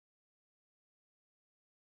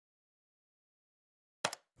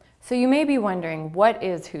So you may be wondering, what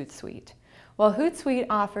is HootSuite? Well, HootSuite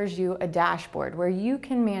offers you a dashboard where you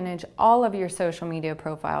can manage all of your social media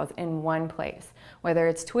profiles in one place. Whether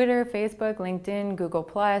it's Twitter, Facebook, LinkedIn, Google+,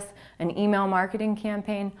 an email marketing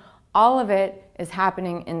campaign, all of it is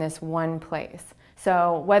happening in this one place.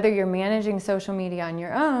 So whether you're managing social media on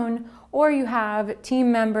your own, or you have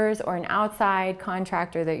team members or an outside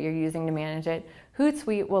contractor that you're using to manage it,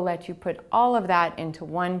 HootSuite will let you put all of that into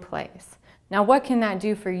one place. Now, what can that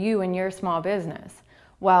do for you and your small business?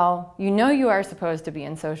 Well, you know you are supposed to be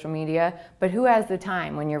in social media, but who has the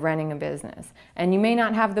time when you're running a business? And you may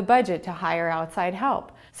not have the budget to hire outside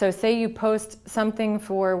help. So say you post something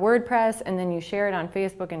for WordPress and then you share it on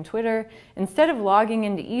Facebook and Twitter. Instead of logging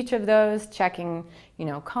into each of those, checking,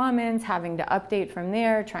 comments, having to update from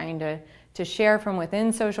there, trying to share from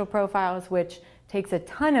within social profiles, which takes a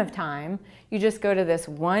ton of time, you just go to this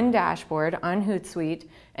one dashboard on HootSuite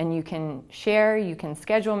and you can share, you can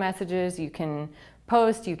schedule messages, you can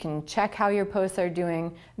post, you can check how your posts are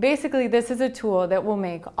doing. Basically, this is a tool that will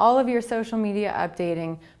make all of your social media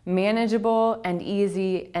updating manageable and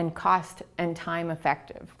easy and cost and time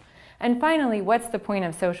effective. And finally, what's the point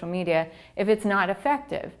of social media if it's not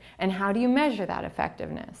effective? And how do you measure that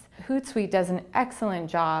effectiveness? HootSuite does an excellent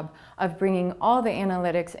job of bringing all the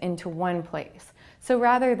analytics into one place. So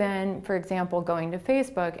rather than, for example, going to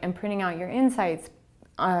Facebook and printing out your insights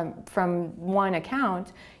from one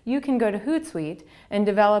account, you can go to HootSuite and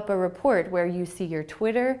develop a report where you see your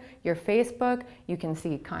Twitter, your Facebook, you can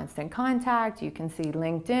see Constant Contact, you can see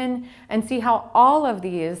LinkedIn, and see how all of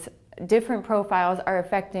these different profiles are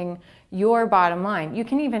affecting your bottom line. You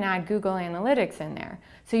can even add Google Analytics in there.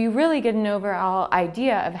 So you really get an overall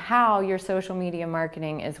idea of how your social media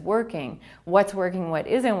marketing is working, what's working, what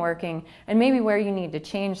isn't working, and maybe where you need to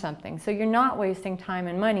change something. So you're not wasting time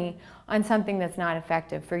and money on something that's not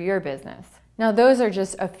effective for your business. Now, those are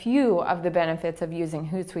just a few of the benefits of using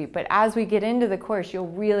HootSuite, but as we get into the course, you'll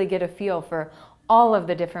really get a feel for all of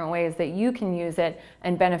the different ways that you can use it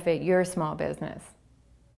and benefit your small business.